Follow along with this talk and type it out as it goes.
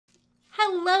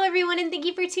Hello everyone and thank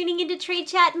you for tuning into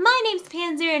TradeChat. My name's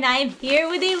Panzer and I am here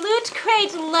with a Loot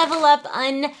Crate level up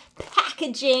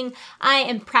unpackaging. I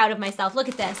am proud of myself. Look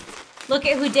at this. Look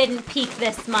at who didn't peak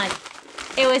this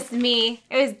month. It was me.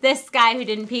 It was this guy who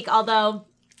didn't peak, although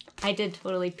I did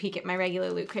totally peek at my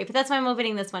regular Loot Crate, but that's why I'm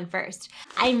opening this one first.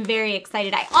 I'm very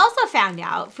excited. I also found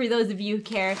out, for those of you who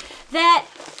care, that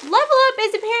Level Up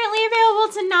is apparently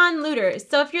available to non-looters.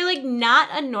 So if you're like not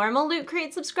a normal Loot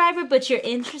Crate subscriber, but you're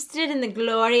interested in the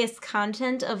glorious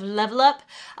content of Level Up,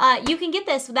 you can get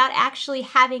this without actually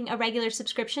having a regular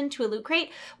subscription to a Loot Crate,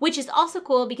 which is also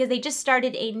cool because they just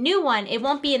started a new one. It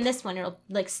won't be in this one. It'll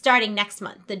like starting next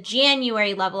month, the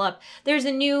January Level Up. There's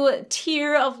a new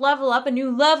tier of Level Up, a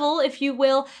new level, if you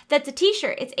will, that's a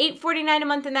t-shirt. It's $8.49 a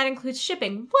month and that includes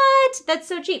shipping. What? That's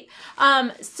so cheap.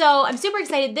 So I'm super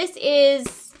excited. This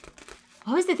is,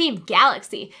 what was the theme?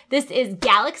 Galaxy. This is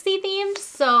Galaxy themed.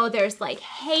 So there's like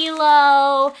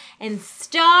Halo and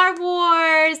Star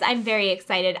Wars. I'm very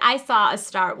excited. I saw a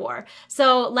Star Wars.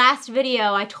 So last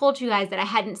video, I told you guys that I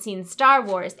hadn't seen Star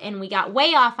Wars and we got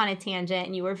way off on a tangent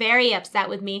and you were very upset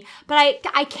with me. But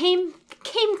I came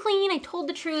clean. I told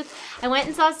the truth. I went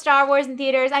and saw Star Wars in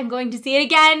theaters. I'm going to see it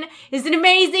again. It's an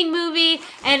amazing movie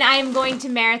and I'm going to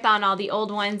marathon all the old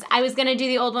ones. I was going to do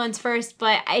the old ones first,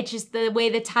 but it just, the way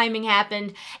the timing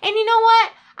happened. And you know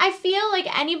what? I feel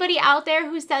like anybody out there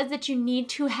who says that you need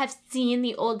to have seen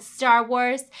the old Star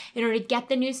Wars in order to get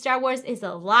the new Star Wars is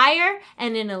a liar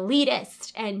and an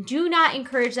elitist. And do not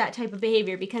encourage that type of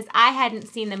behavior because I hadn't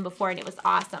seen them before and it was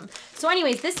awesome. So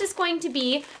anyways, this is going to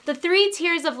be the 3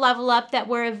 tiers of Level Up that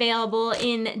were available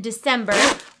in December,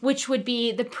 which would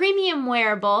be the premium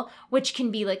wearable, which can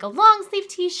be like a long sleeve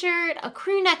t-shirt, a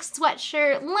crew neck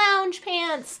sweatshirt, lounge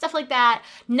pants, stuff like that.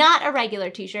 Not a regular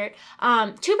t-shirt.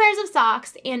 2 pairs of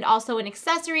socks, and also an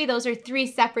accessory. Those are 3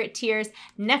 separate tiers.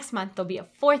 Next month, there'll be a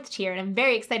 4th tier, and I'm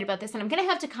very excited about this. And I'm gonna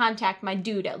have to contact my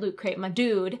dude at Loot Crate, my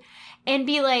dude, and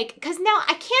be like, because now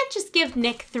I can't just give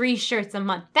Nick 3 shirts a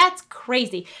month. That's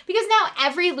crazy. Because now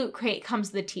every Loot Crate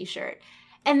comes with a t-shirt.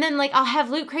 And then like I'll have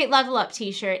Loot Crate Level Up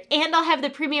t-shirt and I'll have the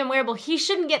premium wearable. He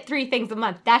shouldn't get 3 things a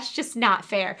month. That's just not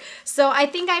fair. So I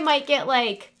think I might get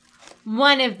like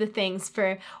one thing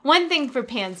for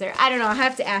Panzer. I don't know. I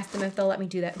have to ask them if they'll let me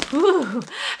do that. Ooh.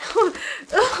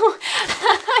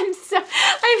 I'm so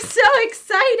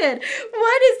excited.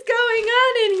 What is going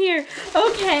on in here?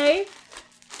 Okay.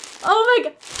 Oh my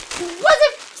god. Was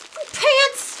it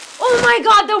pants? Oh my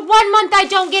god, the 1 month I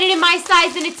don't get it in my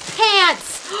size and it's pants.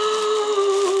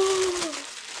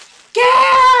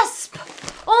 Gasp!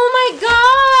 Oh my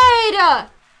god!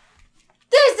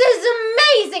 This is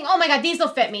amazing! Oh my god, these will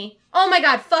fit me. Oh my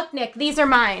god, fuck Nick, these are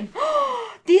mine.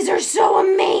 These are so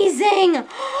amazing!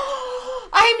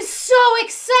 I'm so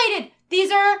excited!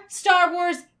 These are Star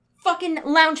Wars fucking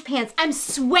lounge pants. I'm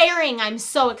swearing I'm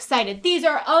so excited. These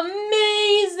are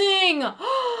amazing!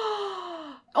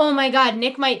 Oh my god,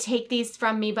 Nick might take these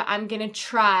from me, but I'm gonna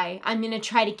try. I'm gonna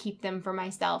try to keep them for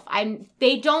myself.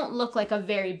 They don't look like a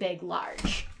very big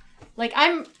large. Like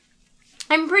I'm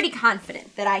pretty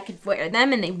confident that I could wear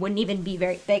them and they wouldn't even be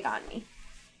very big on me.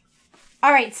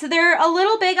 All right, so they're a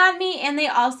little big on me and they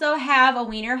also have a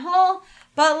wiener hole,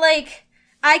 but like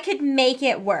I could make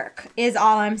it work is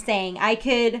all I'm saying. I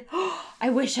could, I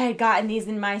wish I had gotten these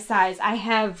in my size. I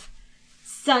have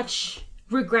such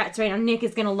regrets right now. Nick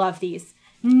is gonna love these.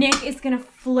 Nick is gonna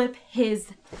flip his,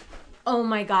 oh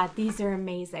my god, these are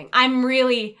amazing.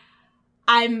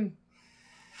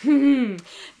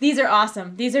 These are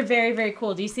awesome. These are very, very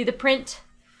cool. Do you see the print?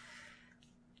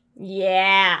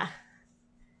 Yeah.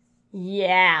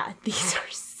 Yeah, these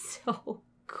are so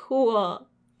cool.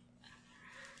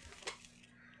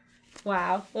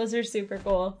 Wow, those are super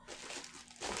cool.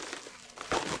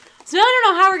 So I don't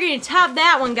know how we're gonna top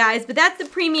that one, guys, but that's the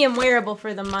premium wearable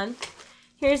for the month.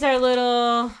 Here's our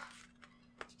little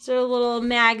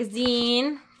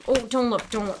magazine. Oh, don't look.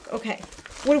 Okay,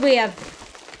 what do we have?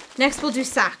 Next, we'll do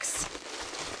socks.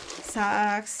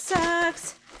 Socks.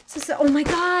 So, oh my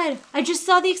god, I just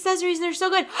saw the accessories and they're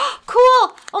so good.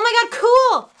 Cool. Oh my god,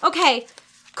 cool. Okay,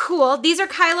 cool. These are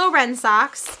Kylo Ren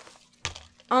socks.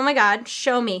 Oh my god,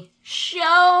 show me.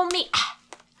 Show me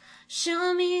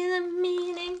the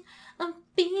meaning of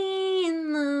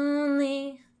being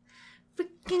lonely.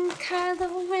 Freaking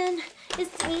Kylo Ren is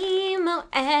emo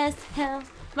as hell.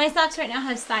 My socks right now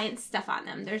have science stuff on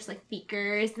them. There's like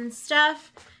beakers and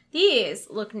stuff. These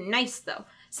look nice though.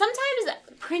 Sometimes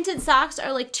printed socks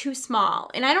are like too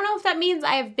small. And I don't know if that means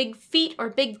I have big feet or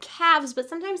big calves, but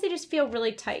sometimes they just feel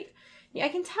really tight. Yeah, I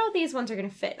can tell these ones are gonna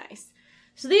fit nice.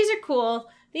 So these are cool.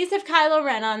 These have Kylo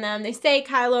Ren on them. They say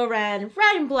Kylo Ren,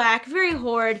 red and black, very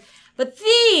horde. But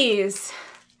these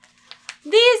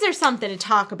are something to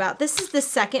talk about. This is the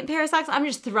second pair of socks. I'm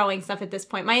just throwing stuff at this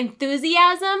point. My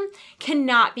enthusiasm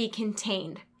cannot be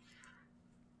contained.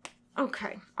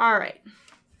 Okay, all right.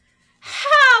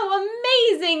 How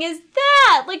amazing is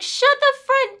that? Like, shut the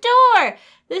front door.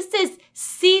 This is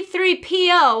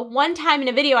C3PO. One time in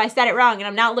a video I said it wrong, and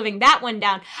I'm not living that one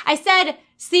down. I said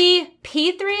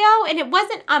CP3O, and it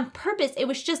wasn't on purpose. It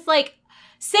was just like,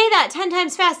 say that 10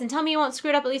 times fast and tell me you won't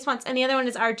screw it up at least once. And the other one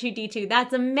is R2D2.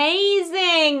 That's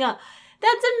amazing. That's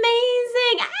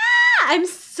amazing. Ah, I'm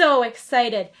so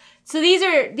excited. So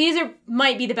these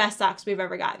might be the best socks we've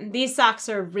ever gotten. These socks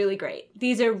are really great.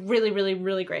 These are really, really,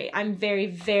 really great. I'm very,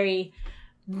 very,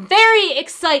 very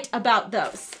excited about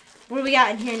those. What do we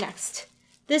got in here next?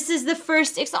 This is the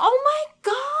first, oh my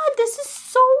God, this is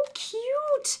so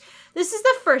cute. This is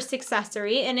the first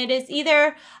accessory, and it is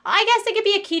either, I guess it could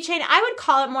be a keychain. I would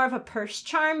call it more of a purse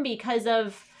charm because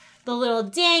of the little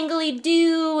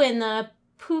dangly-do and the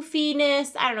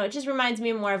poofiness. I don't know, it just reminds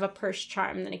me more of a purse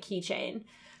charm than a keychain.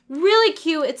 Really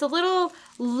cute. It's a little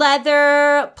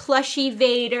leather plushy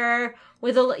Vader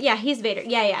with a, yeah, he's Vader.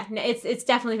 Yeah. It's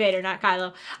definitely Vader, not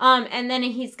Kylo. And then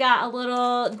he's got a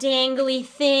little dangly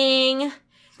thing.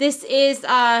 This is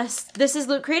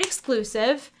Loot Crate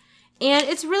exclusive, and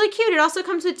it's really cute. It also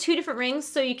comes with 2 different rings,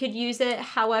 so you could use it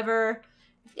however,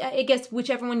 I guess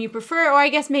whichever one you prefer, or I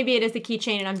guess maybe it is a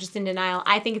keychain and I'm just in denial.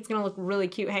 I think it's gonna look really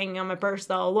cute hanging on my purse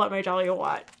though. Let me tell you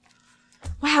what.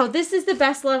 Wow, this is the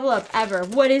best level up ever.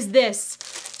 What is this?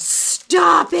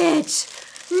 Stop it!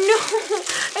 No,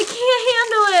 I can't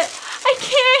handle it. I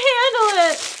can't handle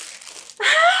it.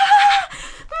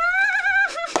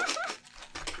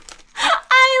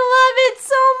 I love it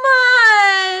so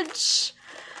much.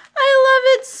 I love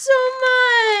it so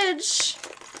much.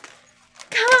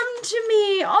 Come to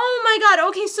me. Oh my God.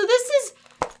 Okay, so this is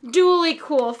dually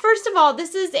cool. First of all,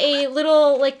 this is a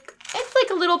little, it's like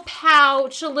a little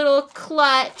pouch, a little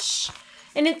clutch,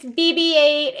 and it's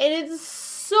BB-8, and it's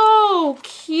so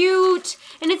cute.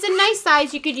 And it's a nice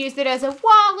size. You could use it as a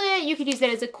wallet. You could use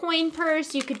it as a coin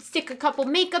purse. You could stick a couple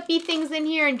makeup-y things in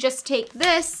here and just take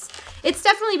this. It's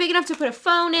definitely big enough to put a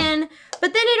phone in.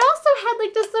 But then it also had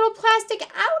like this little plastic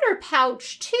outer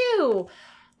pouch too.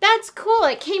 That's cool.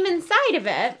 It came inside of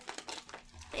it.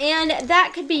 And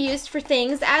that could be used for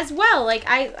things as well. Like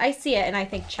I see it and I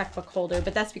think checkbook holder,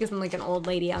 but that's because I'm like an old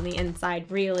lady on the inside,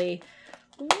 really.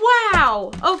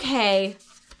 Wow. Okay.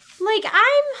 Like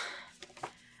I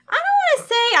don't want to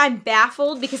say I'm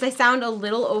baffled because I sound a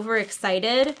little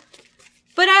overexcited,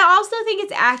 but I also think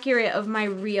it's accurate of my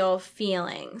real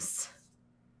feelings.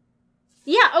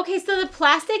 Yeah, okay, so the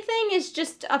plastic thing is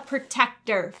just a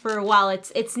protector for while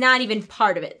it's not even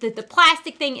part of it. The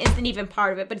plastic thing isn't even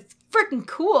part of it, but it's freaking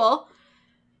cool.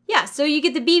 Yeah, so you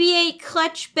get the BB-8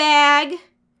 clutch bag,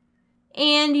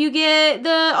 and you get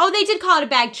the, oh, they did call it a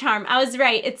bag charm. I was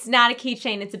right. It's not a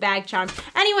keychain. It's a bag charm.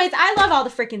 Anyways, I love all the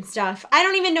freaking stuff. I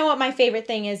don't even know what my favorite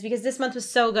thing is because this month was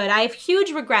so good. I have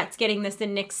huge regrets getting this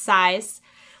in Nick's size.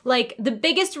 Like, the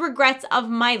biggest regrets of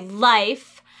my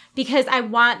life because I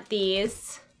want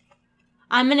these.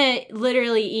 I'm going to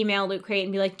literally email Loot Crate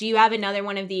and be like, do you have another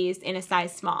one of these in a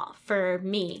size small for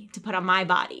me to put on my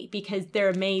body? Because they're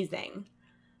amazing.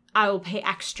 I will pay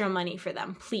extra money for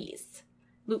them, please.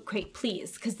 Loot Crate,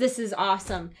 please, because this is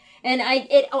awesome. And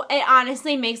it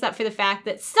honestly makes up for the fact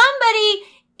that somebody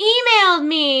emailed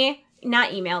me.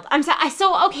 Not emailed. I'm sorry.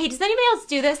 Okay, does anybody else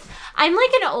do this? I'm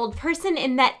like an old person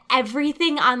in that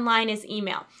everything online is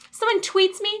email. Someone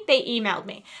tweets me, they emailed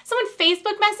me. Someone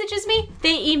Facebook messages me,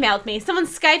 they emailed me. Someone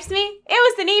Skypes me, it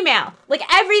was an email. Like,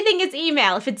 everything is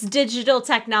email if it's digital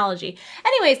technology.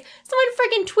 Anyways, someone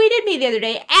freaking tweeted me the other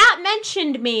day,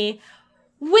 mentioned me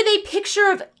with a picture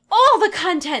of all the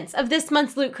contents of this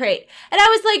month's Loot Crate. And I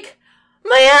was like,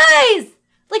 my eyes!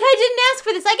 Like, I didn't ask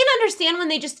for this. I can understand when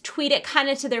they just tweet it kind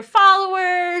of to their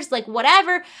followers, like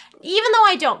whatever, even though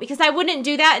I don't, because I wouldn't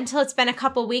do that until it's been a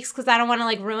couple weeks because I don't want to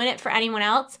like ruin it for anyone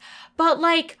else. But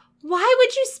like, why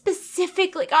would you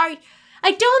specifically, I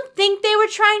don't think they were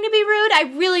trying to be rude.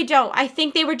 I really don't. I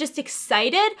think they were just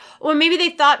excited, or maybe they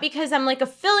thought because I'm like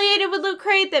affiliated with Loot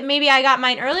Crate that maybe I got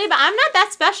mine early, but I'm not that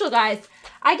special, guys.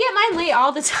 I get mine late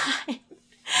all the time.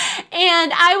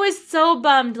 And I was so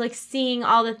bummed, like, seeing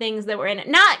all the things that were in it.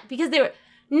 Not because they were,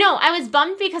 no, I was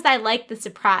bummed because I liked the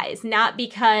surprise, not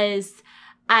because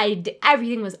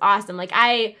everything was awesome. Like,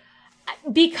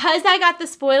 because I got the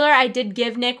spoiler, I did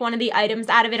give Nick one of the items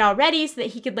out of it already so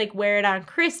that he could, like, wear it on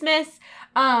Christmas.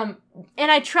 And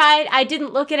I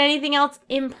didn't look at anything else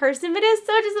in person, but it's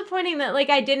so disappointing that, like,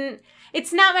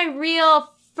 it's not my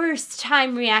real first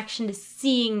time reaction to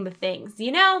seeing the things,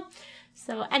 you know?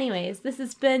 So anyways, this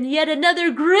has been yet another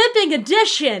gripping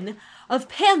edition of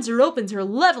Panzer Opens Her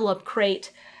Level Up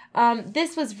Crate.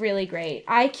 This was really great.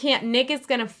 Nick is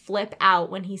gonna flip out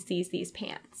when he sees these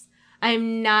pants.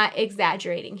 I'm not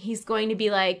exaggerating. He's going to be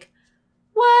like,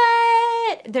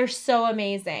 what? They're so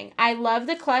amazing. I love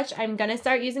the clutch. I'm gonna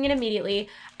start using it immediately.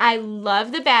 I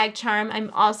love the bag charm. I'm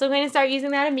also going to start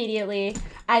using that immediately.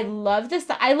 I love this.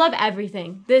 I love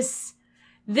everything. This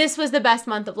was the best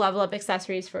month of Level Up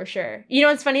accessories for sure. You know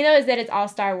what's funny though is that it's all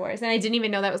Star Wars, and I didn't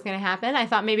even know that was going to happen. I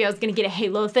thought maybe I was going to get a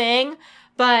Halo thing,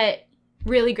 but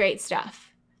really great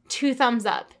stuff. 2 thumbs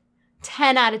up.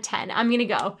 10 out of 10. I'm going to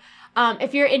go.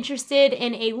 If you're interested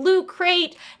in a loot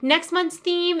crate, next month's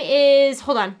theme is,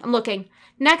 hold on, I'm looking.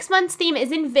 Next month's theme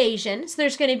is Invasion. So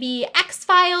there's going to be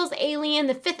X-Files, Alien,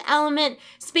 The Fifth Element,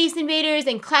 Space Invaders,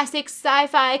 and classic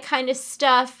sci-fi kind of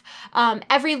stuff.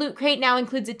 Every loot crate now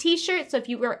includes a t-shirt. So if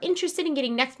you are interested in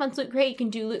getting next month's loot crate, you can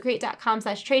do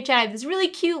lootcrate.com/TradeChat. I have this really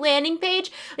cute landing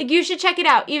page. Like, you should check it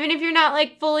out. Even if you're not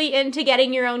like fully into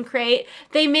getting your own crate,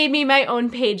 they made me my own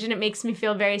page and it makes me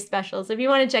feel very special. So if you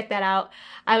want to check that out,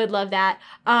 I would love that.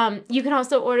 You can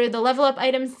also order the Level Up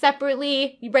items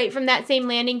separately right from that same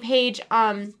landing page.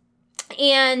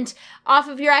 And off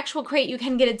of your actual crate, you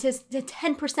can get a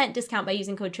 10% discount by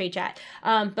using code TradeChat.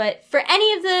 But for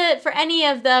any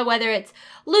of the, whether it's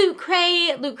Loot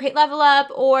Crate Level Up,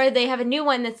 or they have a new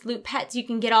one that's Loot Pets, you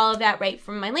can get all of that right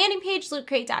from my landing page,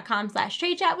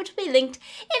 lootcrate.com/TradeChat, which will be linked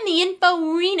in the info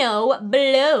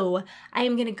below. I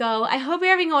am gonna go. I hope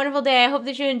you're having a wonderful day. I hope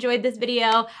that you enjoyed this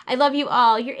video. I love you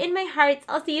all. You're in my hearts.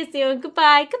 I'll see you soon.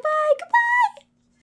 Goodbye. Goodbye. Goodbye.